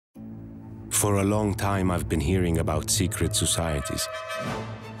For a long time, I've been hearing about secret societies.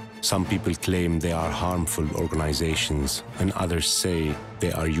 Some people claim they are harmful organizations, and others say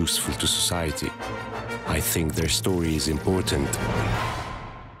they are useful to society. I think their story is important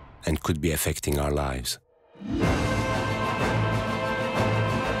and could be affecting our lives.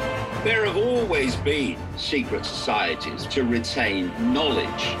 There have always been secret societies to retain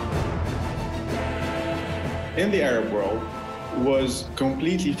knowledge. In the Arab world, was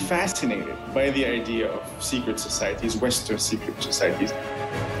completely fascinated by the idea of secret societies, Western secret societies.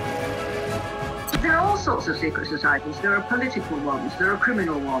 There are all sorts of secret societies. There are political ones, there are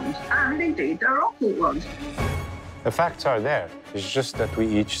criminal ones, and indeed there are occult ones. The facts are there. It's just that we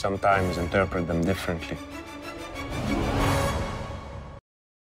each sometimes interpret them differently.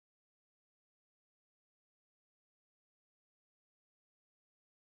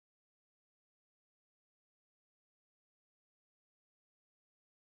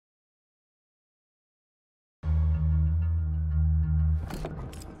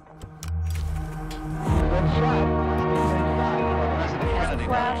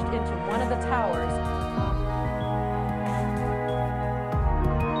 Crashed into one of the towers.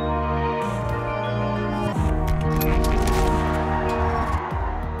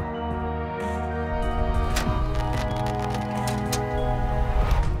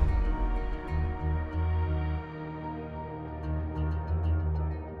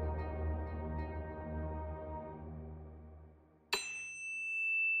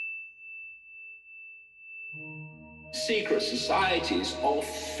 Secret societies are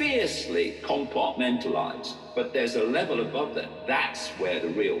fiercely compartmentalized, but there's a level above that. That's where the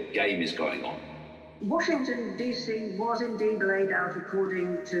real game is going on. Washington, D.C. was indeed laid out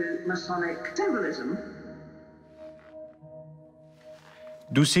according to Masonic symbolism.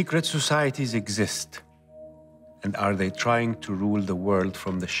 Do secret societies exist? And are they trying to rule the world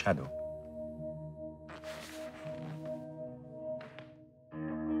from the shadow?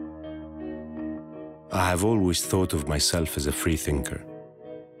 I have always thought of myself as a free thinker.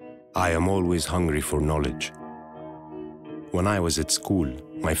 I am always hungry for knowledge. When I was at school,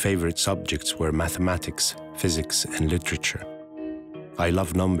 my favorite subjects were mathematics, physics, and literature. I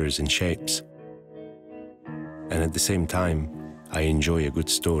love numbers and shapes. And at the same time, I enjoy a good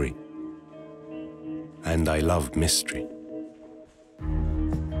story. And I love mystery.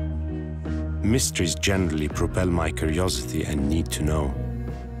 Mysteries generally propel my curiosity and need to know.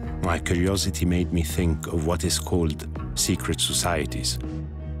 My curiosity made me think of what is called secret societies,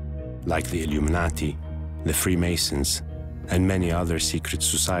 like the Illuminati, the Freemasons, and many other secret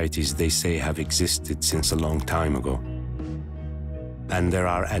societies they say have existed since a long time ago. And there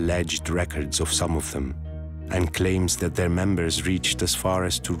are alleged records of some of them, and claims that their members reached as far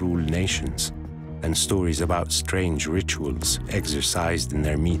as to rule nations, and stories about strange rituals exercised in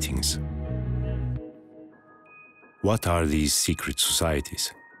their meetings. What are these secret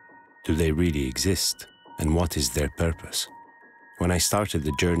societies? Do they really exist? And what is their purpose? When I started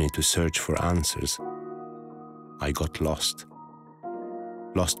the journey to search for answers, I got lost.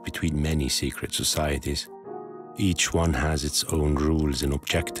 Lost between many secret societies. Each one has its own rules and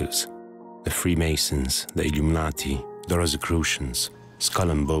objectives. The Freemasons, the Illuminati, the Rosicrucians, Skull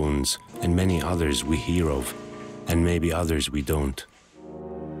and Bones, and many others we hear of, and maybe others we don't.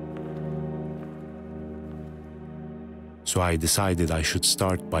 So I decided I should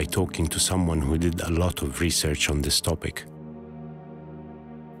start by talking to someone who did a lot of research on this topic.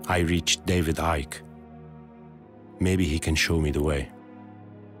 I reached David Icke. Maybe he can show me the way.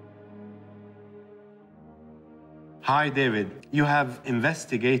 Hi, David. You have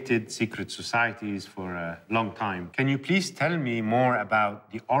investigated secret societies for a long time. Can you please tell me more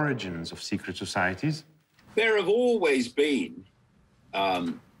about the origins of secret societies? There have always been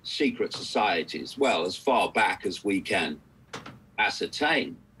secret societies, well, as far back as we can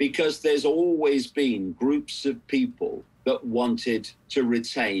ascertain, because there's always been groups of people that wanted to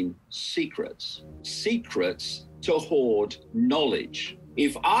retain secrets, secrets to hoard knowledge.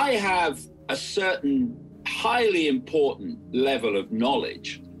 If I have a certain highly important level of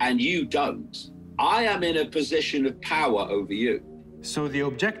knowledge and you don't, I am in a position of power over you. So the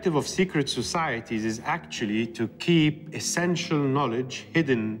objective of secret societies is actually to keep essential knowledge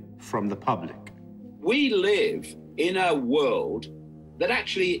hidden from the public. We live in a world that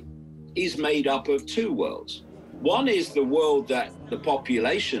actually is made up of two worlds. One is the world that the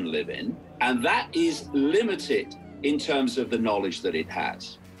population live in, and that is limited in terms of the knowledge that it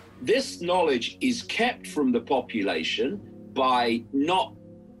has. This knowledge is kept from the population by not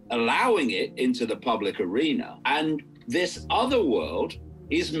allowing it into the public arena, and this other world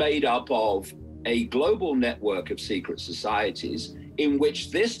is made up of a global network of secret societies in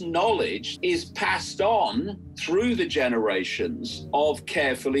which this knowledge is passed on through the generations of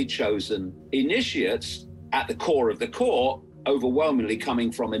carefully chosen initiates at the core of the core, overwhelmingly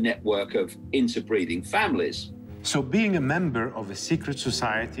coming from a network of interbreeding families. So being a member of a secret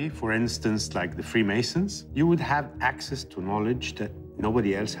society, for instance, like the Freemasons, you would have access to knowledge that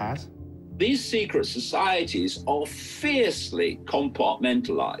nobody else has? These secret societies are fiercely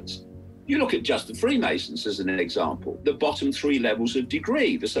compartmentalized. You look at just the Freemasons as an example, the bottom 3 levels of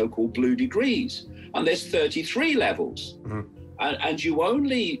degree, the so-called blue degrees, and there's 33 levels. And you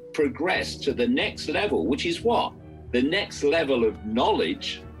only progress to the next level, which is what? The next level of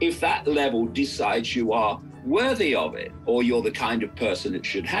knowledge, if that level decides you are worthy of it, or you're the kind of person that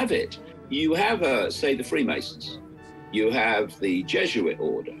should have it. You have, say, the Freemasons, you have the Jesuit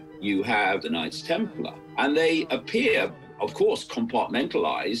order, you have the Knights Templar, and they appear, of course,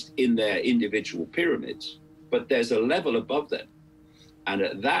 compartmentalized in their individual pyramids, but there's a level above them. And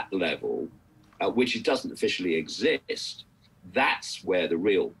at that level, which it doesn't officially exist, that's where the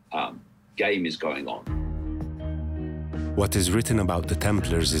real game is going on. What is written about the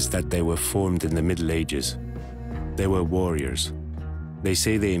Templars is that they were formed in the Middle Ages. They were warriors. They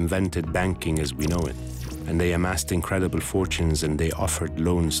say they invented banking as we know it, and they amassed incredible fortunes, and they offered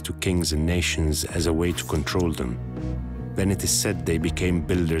loans to kings and nations as a way to control them. Then it is said they became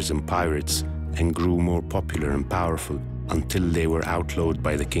builders and pirates and grew more popular and powerful until they were outlawed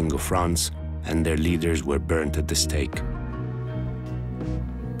by the King of France and their leaders were burnt at the stake.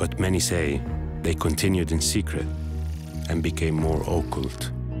 But many say they continued in secret and became more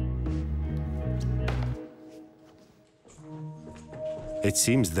occult. It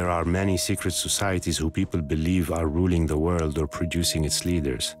seems there are many secret societies who people believe are ruling the world or producing its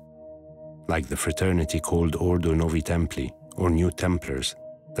leaders, like the fraternity called Ordo Novi Templi, or New Templars,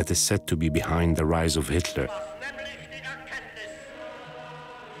 that is said to be behind the rise of Hitler.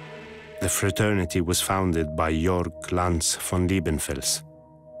 The fraternity was founded by Jörg Lanz von Liebenfels,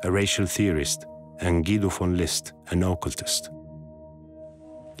 a racial theorist, and Guido von List, an occultist.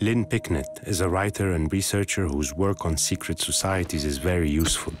 Lynn Picknett is a writer and researcher whose work on secret societies is very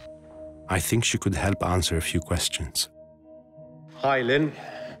useful. I think she could help answer a few questions. Hi, Lynn.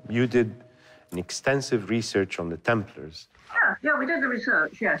 You did an extensive research on the Templars. Yeah, we did the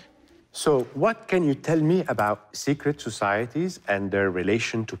research, yes. So what can you tell me about secret societies and their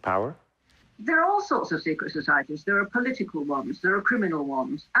relation to power? There are all sorts of secret societies. There are political ones, there are criminal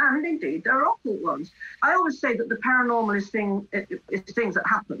ones, and indeed there are occult ones. I always say that the paranormal is things that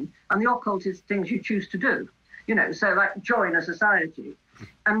happen, and the occult is things you choose to do. You know, so like join a society.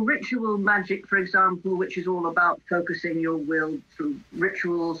 And ritual magic, for example, which is all about focusing your will through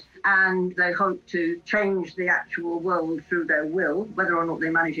rituals, and they hope to change the actual world through their will. Whether or not they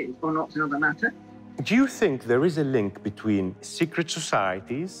manage it or not is another matter. Do you think there is a link between secret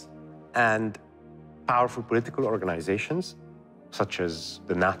societies and powerful political organizations, such as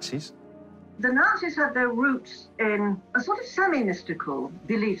the Nazis? The Nazis had their roots in a sort of semi-mystical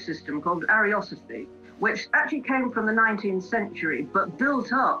belief system called Ariosophy, which actually came from the 19th century, but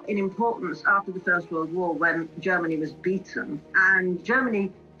built up in importance after the First World War when Germany was beaten. And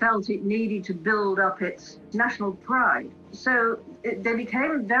Germany felt it needed to build up its national pride. So they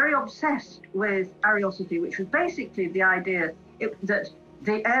became very obsessed with Ariosophy, which was basically the idea that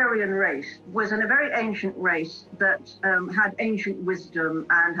the Aryan race was a very ancient race that had ancient wisdom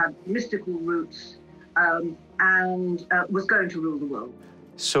and had mystical roots and was going to rule the world.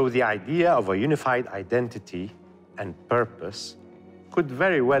 So the idea of a unified identity and purpose could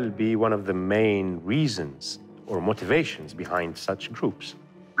very well be one of the main reasons or motivations behind such groups.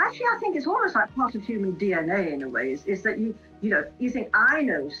 Actually, I think it's almost like part of human DNA in a way, is that you think I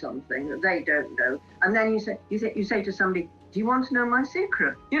know something that they don't know, and then you say to somebody, do you want to know my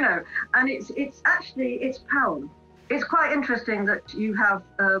secret? You know, and it's actually power. It's quite interesting that you have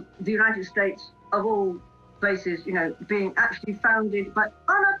the United States, of all places, being actually founded by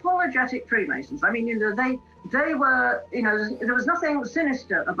unapologetic Freemasons. I mean, they were, there was nothing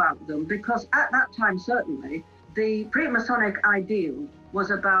sinister about them, because at that time, certainly, the pre-Masonic ideal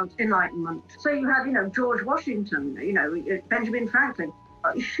was about enlightenment. So you had, George Washington, Benjamin Franklin,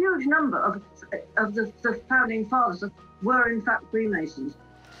 a huge number of the founding fathers were in fact Freemasons.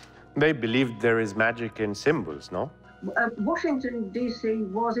 They believed there is magic in symbols, no? Washington, D.C.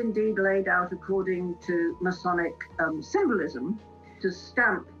 was indeed laid out according to Masonic symbolism to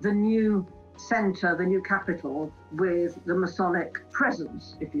stamp the new center, the new capital, with the Masonic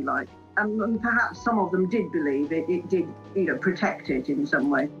presence, if you like. And perhaps some of them did believe it did, protect it in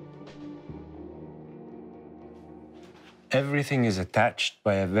some way. Everything is attached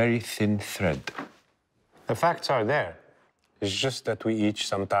by a very thin thread. The facts are there. It's just that we each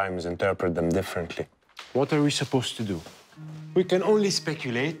sometimes interpret them differently. What are we supposed to do? We can only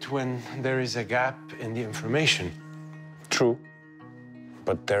speculate when there is a gap in the information. True,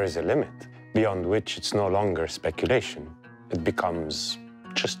 but there is a limit, beyond which it's no longer speculation. It becomes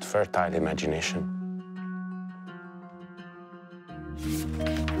just fertile imagination.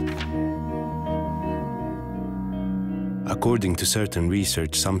 According to certain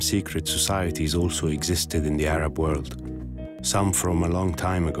research, some secret societies also existed in the Arab world. Some from a long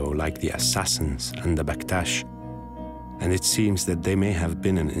time ago, like the Assassins and the Baktash. And it seems that they may have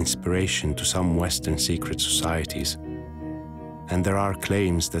been an inspiration to some Western secret societies. And there are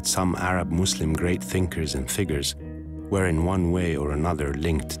claims that some Arab Muslim great thinkers and figures were in one way or another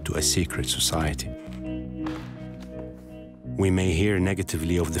linked to a secret society. We may hear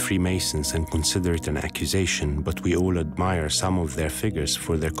negatively of the Freemasons and consider it an accusation, but we all admire some of their figures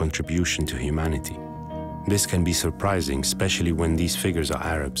for their contribution to humanity. This can be surprising, especially when these figures are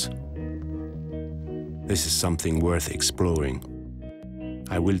Arabs. This is something worth exploring.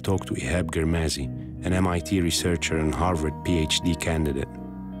 I will talk to Ihab Girmazi, an MIT researcher and Harvard PhD candidate.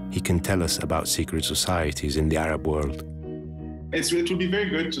 He can tell us about secret societies in the Arab world. It will be very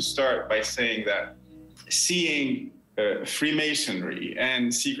good to start by saying that seeing Freemasonry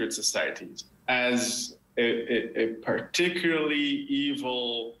and secret societies as a particularly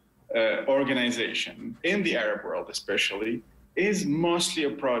evil organization in the Arab world especially is mostly a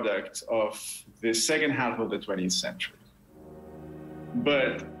product of the second half of the 20th century.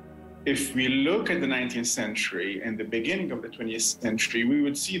 But if we look at the 19th century and the beginning of the 20th century, we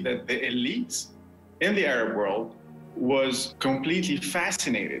would see that the elites in the Arab world was completely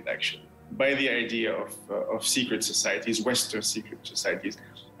fascinated, actually, by the idea of secret societies, Western secret societies,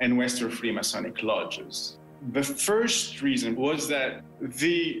 and Western Freemasonic lodges. The first reason was that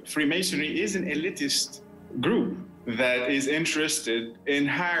the Freemasonry is an elitist group that is interested in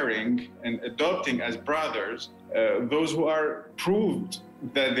hiring and adopting as brothers those who are proved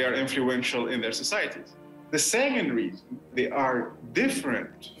that they are influential in their societies. The second reason, they are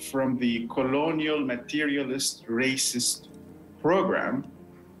different from the colonial, materialist, racist program,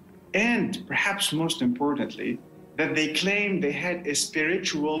 and perhaps most importantly, that they claim they had a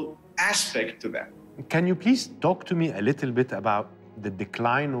spiritual aspect to them. Can you please talk to me a little bit about the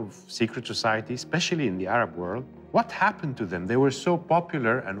decline of secret societies, especially in the Arab world? What happened to them? They were so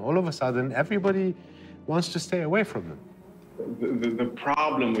popular, and all of a sudden, everybody wants to stay away from them. The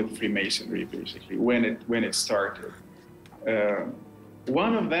problem with Freemasonry, basically, when it started,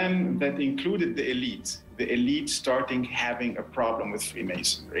 one of them that included the elite starting having a problem with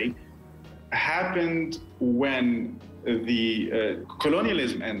Freemasonry, happened when the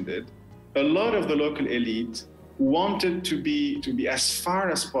colonialism ended. A lot of the local elite wanted to be as far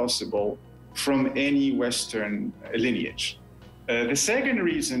as possible from any Western lineage. The second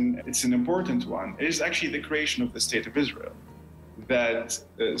reason, it's an important one, is actually the creation of the State of Israel. That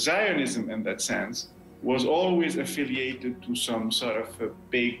Zionism, in that sense, was always affiliated to some sort of a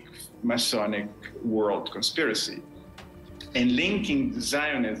big Masonic world conspiracy. And linking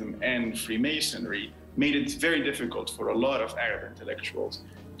Zionism and Freemasonry made it very difficult for a lot of Arab intellectuals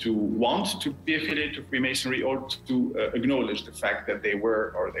to want to be affiliated to Freemasonry or to acknowledge the fact that they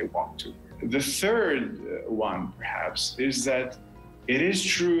were or they want to. The third one, perhaps, is that it is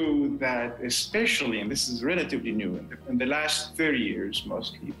true that especially, and this is relatively new, in the last 30 years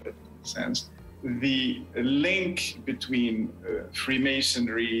mostly, but in a sense, the link between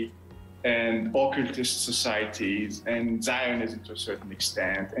Freemasonry and occultist societies and Zionism to a certain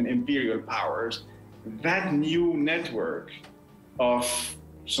extent and imperial powers, that new network of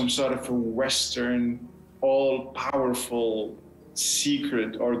some sort of a Western, all-powerful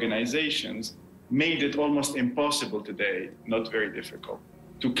secret organizations made it almost impossible today, not very difficult,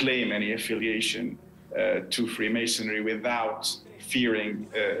 to claim any affiliation to Freemasonry without fearing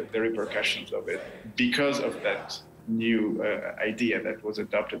the repercussions of it because of that new idea that was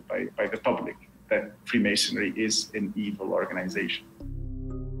adopted by the public, that Freemasonry is an evil organization.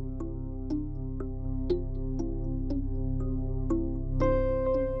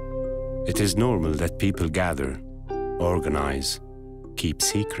 It is normal that people gather, organize, keep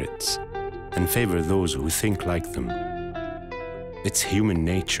secrets, and favor those who think like them. It's human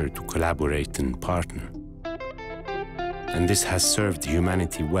nature to collaborate and partner. And this has served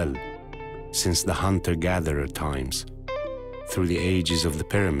humanity well since the hunter-gatherer times, through the ages of the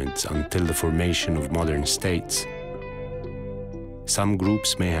pyramids until the formation of modern states. Some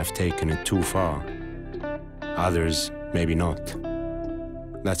groups may have taken it too far, others maybe not.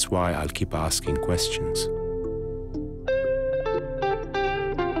 That's why I'll keep asking questions.